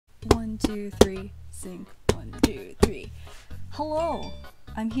1, 2, 3, sing. 1, 2, 3. Hello,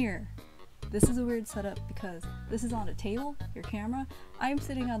 I'm here. This is a weird setup because this is on a table, your camera. I'm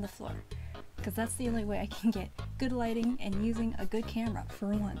sitting on the floor because that's the only way I can get good lighting and using a good camera for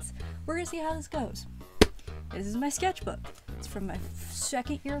once. We're gonna see how this goes. This is my sketchbook. It's from my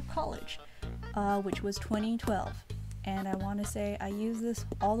second year of college, which was 2012. And I want to say I used this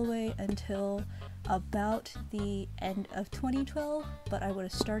all the way until about the end of 2012, but I would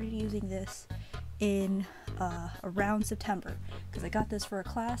have started using this in around September because I got this for a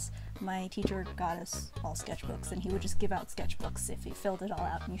class. My teacher got us all sketchbooks, and he would just give out sketchbooks if he filled it all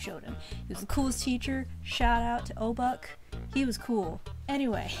out and you showed him. He was the coolest teacher. Shout out to Obuck. He was cool.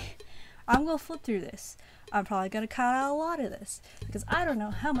 Anyway, I'm gonna flip through this. I'm probably gonna cut out a lot of this because I don't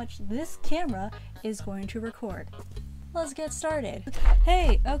know how much this camera is going to record. Let's get started.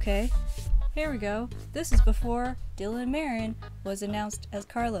 Hey, okay, here we go. This is before Dylan Marin was announced as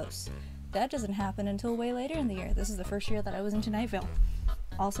Carlos. That doesn't happen until way later in the year. This is the first year that I was into Night Vale.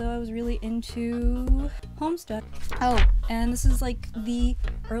 Also, I was really into Homestead. Oh, and this is like the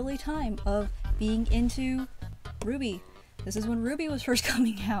early time of being into Ruby. This is when Ruby was first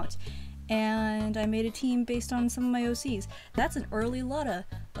coming out. And I made a team based on some of my OCs. That's an early Lutta,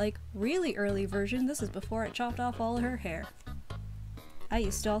 like really early version. This is before I chopped off all of her hair. I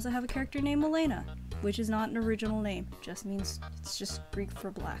used to also have a character named Elena, which is not an original name, just means it's just Greek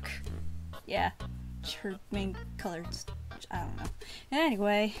for black. Yeah, her main color, I don't know.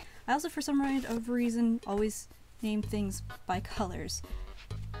 Anyway, I also for some reason always name things by colors.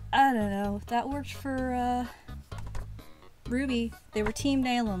 I don't know, that worked for Ruby. They were Team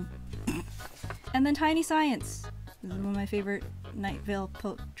Nalem. And then Tiny Science. This is one of my favorite Night Vale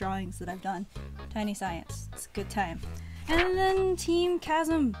drawings that I've done. Tiny Science. It's a good time. And then Team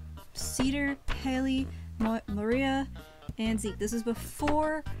Chasm. Cedar, Haley, Maria, and Zeke. This is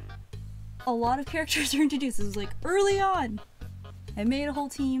before a lot of characters are introduced. This was like early on. I made a whole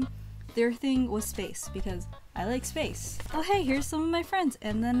team. Their thing was space because I like space. Oh hey, here's some of my friends.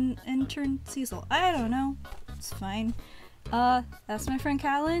 And then intern Cecil. I don't know. It's fine. That's my friend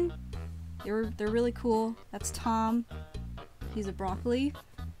Callan. They're really cool. That's Tom. He's a broccoli.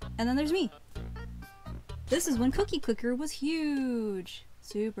 And then there's me. This is when Cookie Clicker was huge.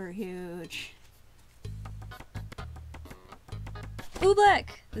 Super huge. Oobleck!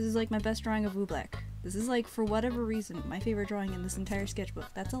 This is like my best drawing of Oobleck. This is like, for whatever reason, my favorite drawing in this entire sketchbook.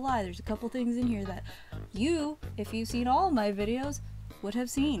 That's a lie. There's a couple things in here that you, if you've seen all of my videos, would have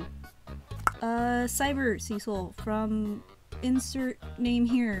seen. Cyber Cecil from insert name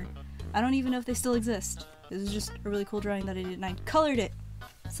here. I don't even know if they still exist. This is just a really cool drawing that I did, and I colored it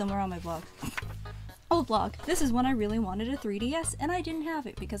somewhere on my blog. Old blog. This is when I really wanted a 3DS, and I didn't have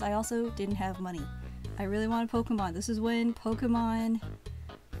it because I also didn't have money. I really wanted Pokemon. This is when Pokemon,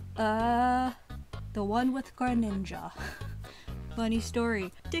 the one with Greninja. Funny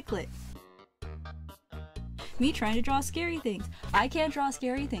story. Dicklet. Me trying to draw scary things. I can't draw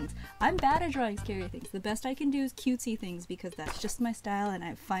scary things. I'm bad at drawing scary things. The best I can do is cutesy things because that's just my style and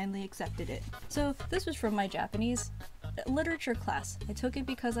I've finally accepted it. So this was from my Japanese literature class. I took it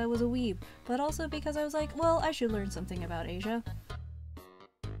because I was a weeb, but also because I was like, well, I should learn something about Asia.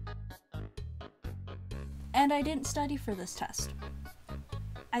 And I didn't study for this test.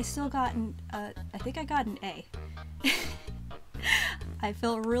 I still got an, I think I got an A. I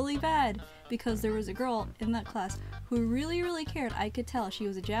felt really bad because there was a girl in that class who really cared. I could tell she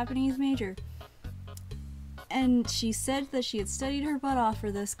was a Japanese major. And she said that she had studied her butt off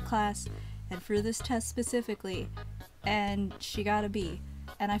for this class and for this test specifically, and she got a B.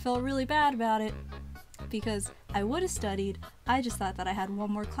 And I felt really bad about it because I would have studied. I just thought that I had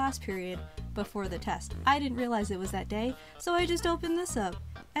one more class period before the test. I didn't realize it was that day, so I just opened this up.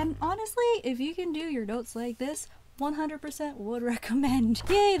 And honestly, if you can do your notes like this, 100% would recommend.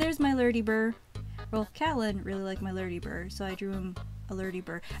 Yay, there's my Lurdy Burr. Well, Callan really liked my Lurdy Burr, so I drew him a Lurdy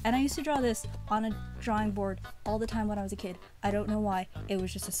Burr. And I used to draw this on a drawing board all the time when I was a kid. I don't know why. It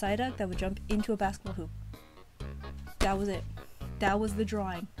was just a Psyduck that would jump into a basketball hoop. That was it. That was the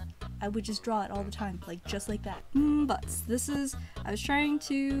drawing. I would just draw it all the time, like just like that. Butts. This is, I was trying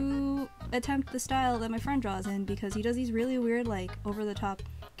to attempt the style that my friend draws in because he does these really weird, like, over-the-top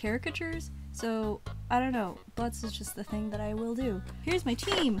caricatures. So, I don't know, butts is just the thing that I will do. Here's my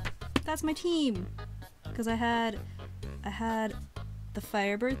team! That's my team! Because I had the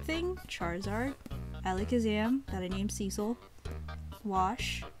Firebird thing, Charizard, Alakazam, that I named Cecil,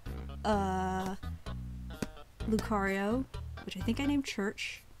 Wash, Lucario, which I think I named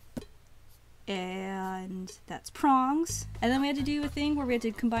Church, and that's Prongs. And then we had to do a thing where we had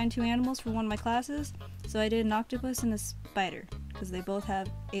to combine two animals for one of my classes, so I did an octopus and a spider. because they both have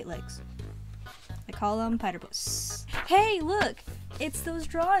 8 legs. I call them platypus. Hey, look! It's those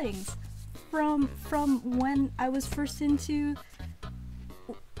drawings from when I was first into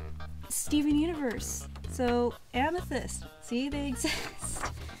Steven Universe. So, amethyst. See, they exist.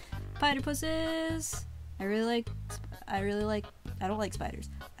 Platypuses. I don't like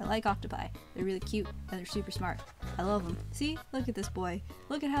spiders. I like octopi. They're really cute and they're super smart. I love them. See? Look at this boy.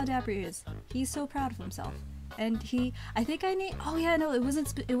 Look at how dapper he is. He's so proud of himself. And oh yeah, no, it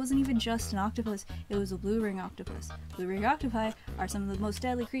wasn't even just an octopus. It was a blue ring octopus. Blue ring octopi are some of the most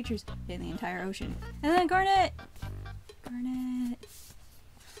deadly creatures in the entire ocean. And then garnet! Garnet.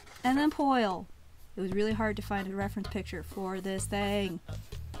 And then Poil. It was really hard to find a reference picture for this thing.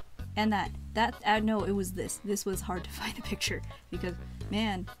 And no, it was this. This was hard to find a picture because,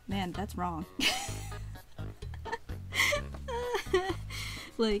 man, that's wrong.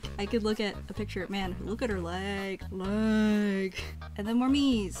 Like, I could look at a picture, man, look at her leg. And then more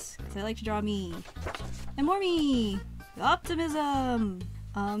me's, because I like to draw me. And more me! Optimism!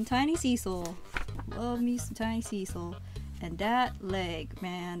 Tiny Cecil. Love me some Tiny Cecil. And that leg,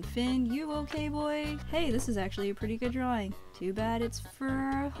 man. Finn, you okay, boy? Hey, this is actually a pretty good drawing. Too bad it's for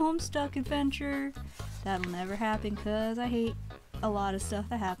a Homestuck adventure. That'll never happen because I hate a lot of stuff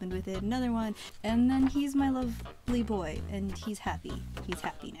that happened with it. Another one. And then he's my lovely boy, and he's happy. He's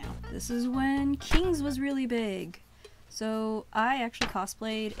happy now. This is when Kings was really big. So I actually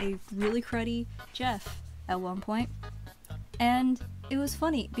cosplayed a really cruddy Jeff at one point. And it was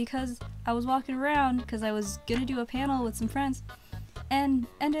funny because I was walking around because I was gonna do a panel with some friends and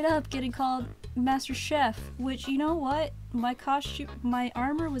ended up getting called Master Chef, which, you know what? My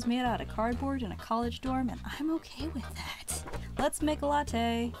armor was made out of cardboard in a college dorm, and I'm okay with that. Let's make a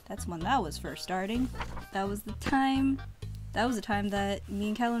latte. That's when that was first starting. That was the time that me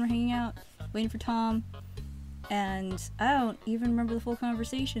and Callan were hanging out, waiting for Tom, and I don't even remember the full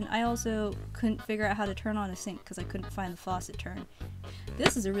conversation. I also couldn't figure out how to turn on a sink because I couldn't find the faucet turn.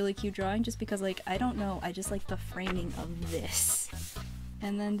 This is a really cute drawing just because, like, I don't know, I just like the framing of this.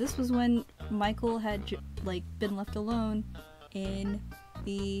 And then this was when Michael had, been left alone in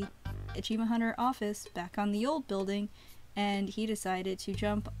the Achievement Hunter office back on the old building, and he decided to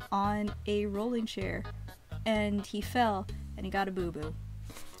jump on a rolling chair, and he fell, and he got a boo-boo.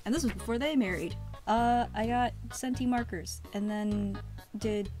 And this was before they married. I got Senti markers, and then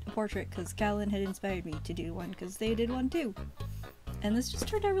did a portrait because Callan had inspired me to do one because they did one too. And this just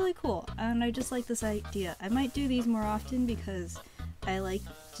turned out really cool, and I just like this idea. I might do these more often because I like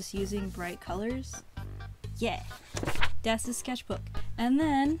just using bright colors. Yeah, that's the sketchbook. And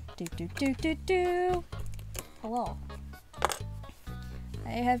then, hello. I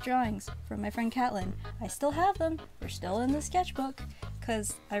have drawings from my friend Catlin. I still have them. They're still in the sketchbook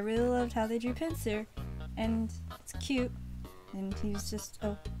because I really loved how they drew Pinsir, and it's cute. And he's just,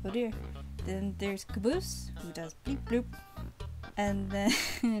 oh dear. Then there's Caboose, who does bleep bloop. And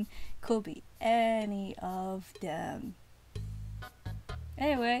then Kobe, any of them.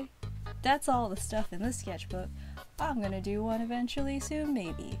 Anyway, that's all the stuff in this sketchbook. I'm gonna do one eventually soon,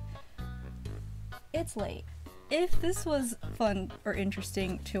 maybe. It's late. If this was fun or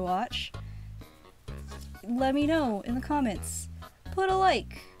interesting to watch, let me know in the comments. Put a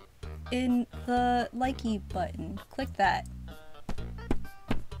like in the likey button. Click that.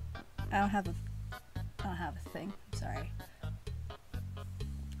 I don't have a thing. I'm sorry.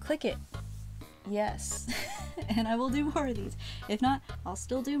 Click it. Yes. And I will do more of these. If not, I'll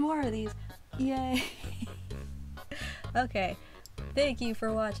still do more of these. Yay. Okay. Thank you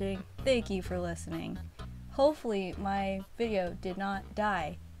for watching. Thank you for listening. Hopefully my video did not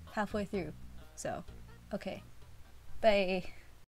die halfway through. So, okay. Bye.